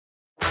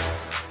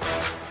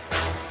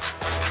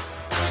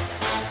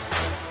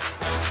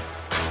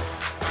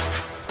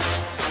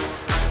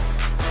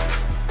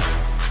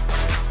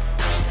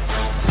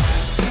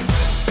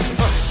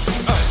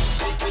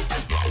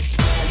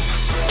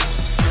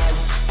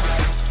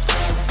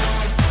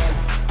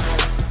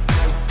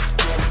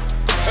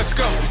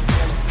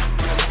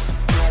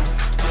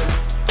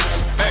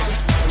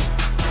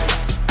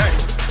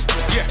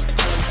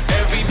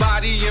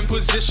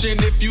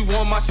permission. If you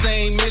on my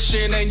same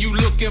mission and you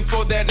looking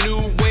for that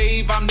new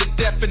wave, I'm the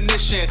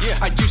definition.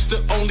 I used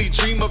to only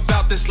dream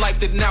about this life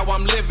that now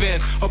I'm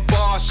living. A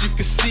boss, you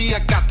can see I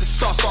got the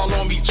sauce all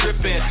on me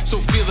dripping. So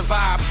feel the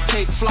vibe,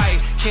 take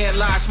flight. Can't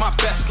lie, it's my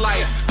best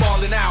life.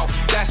 Balling out,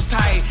 that's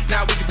tight.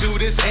 Now we can do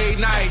this a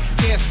night.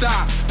 Can't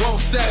stop, won't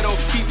settle.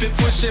 Keep it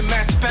pushing,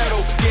 match the pedal.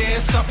 Yeah,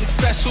 it's something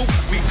special.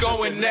 We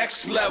going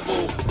next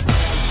level.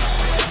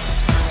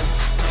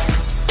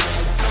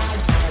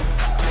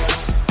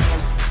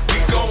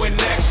 Going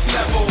next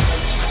level.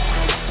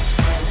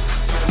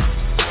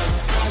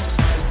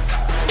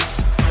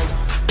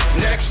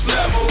 Next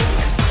level.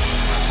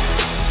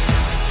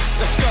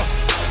 Let's go.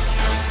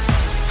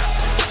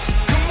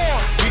 Come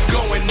on. We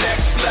going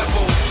next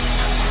level.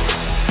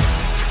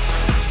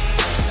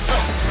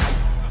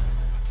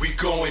 We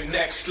going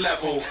next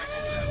level.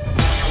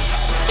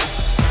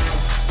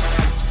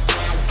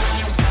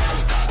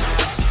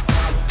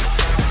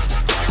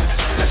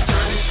 Let's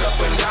turn this up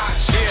a notch.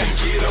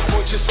 Get up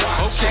or just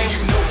watch. Okay, you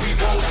know we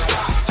won't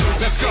stop.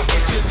 Let's go.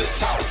 Get to the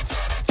top.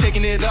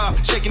 Taking it up,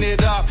 shaking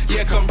it up.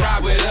 Yeah, come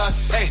ride with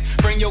us. Hey,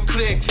 bring your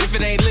click. If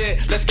it ain't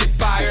lit, let's get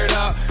fired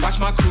up. Watch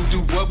my crew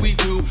do what we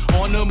do.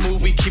 On the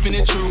move, we keeping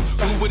it true.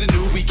 Who would've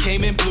knew we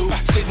came in blue?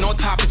 Sitting on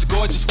top, it's a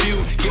gorgeous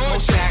view. Get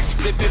more stacks,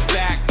 flip it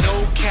back.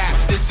 No cap,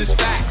 this is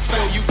facts.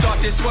 So you thought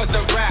this was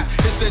a rap?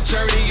 It's a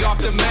journey off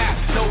the map.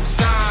 No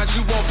signs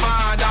you won't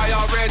find. I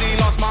already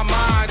lost my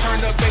mind. Turn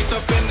the bass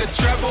up in the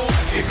treble.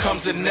 Here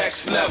comes the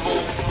next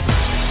level.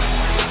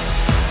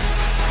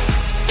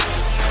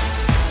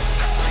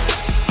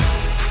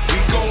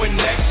 Going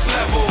next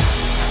level.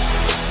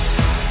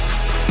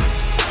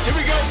 Here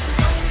we go.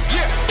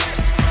 Yeah.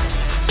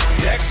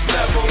 Next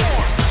level.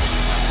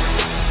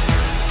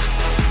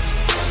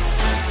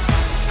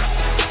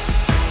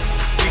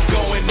 We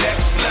going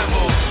next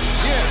level.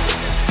 Yeah.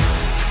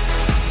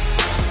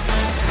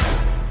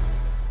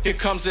 Here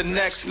comes the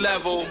next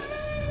level.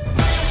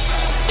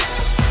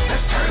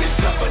 Let's turn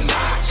this up a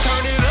notch.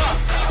 Turn it up.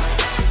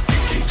 You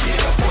can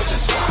get up or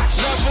just watch.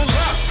 Level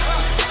up.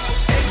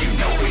 And you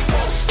know we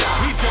won't stop.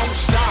 We don't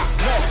stop,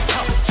 no,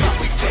 till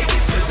we take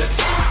it to the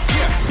top.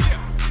 Yeah.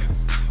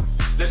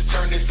 Let's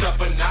turn this up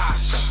a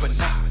notch. Up a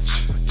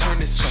notch. Turn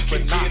this up a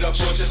notch. Get up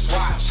or just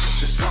watch.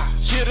 Just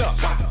watch. Get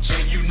up. Watch.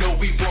 And you know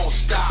we won't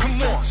stop.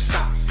 Come on.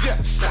 Stop.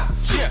 Yeah. Stop.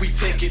 Till we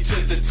take it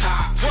to the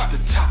top. To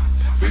the top.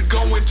 We're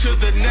going to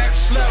the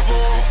next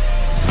level.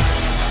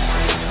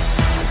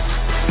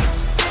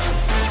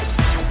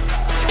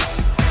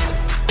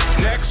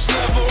 Next level.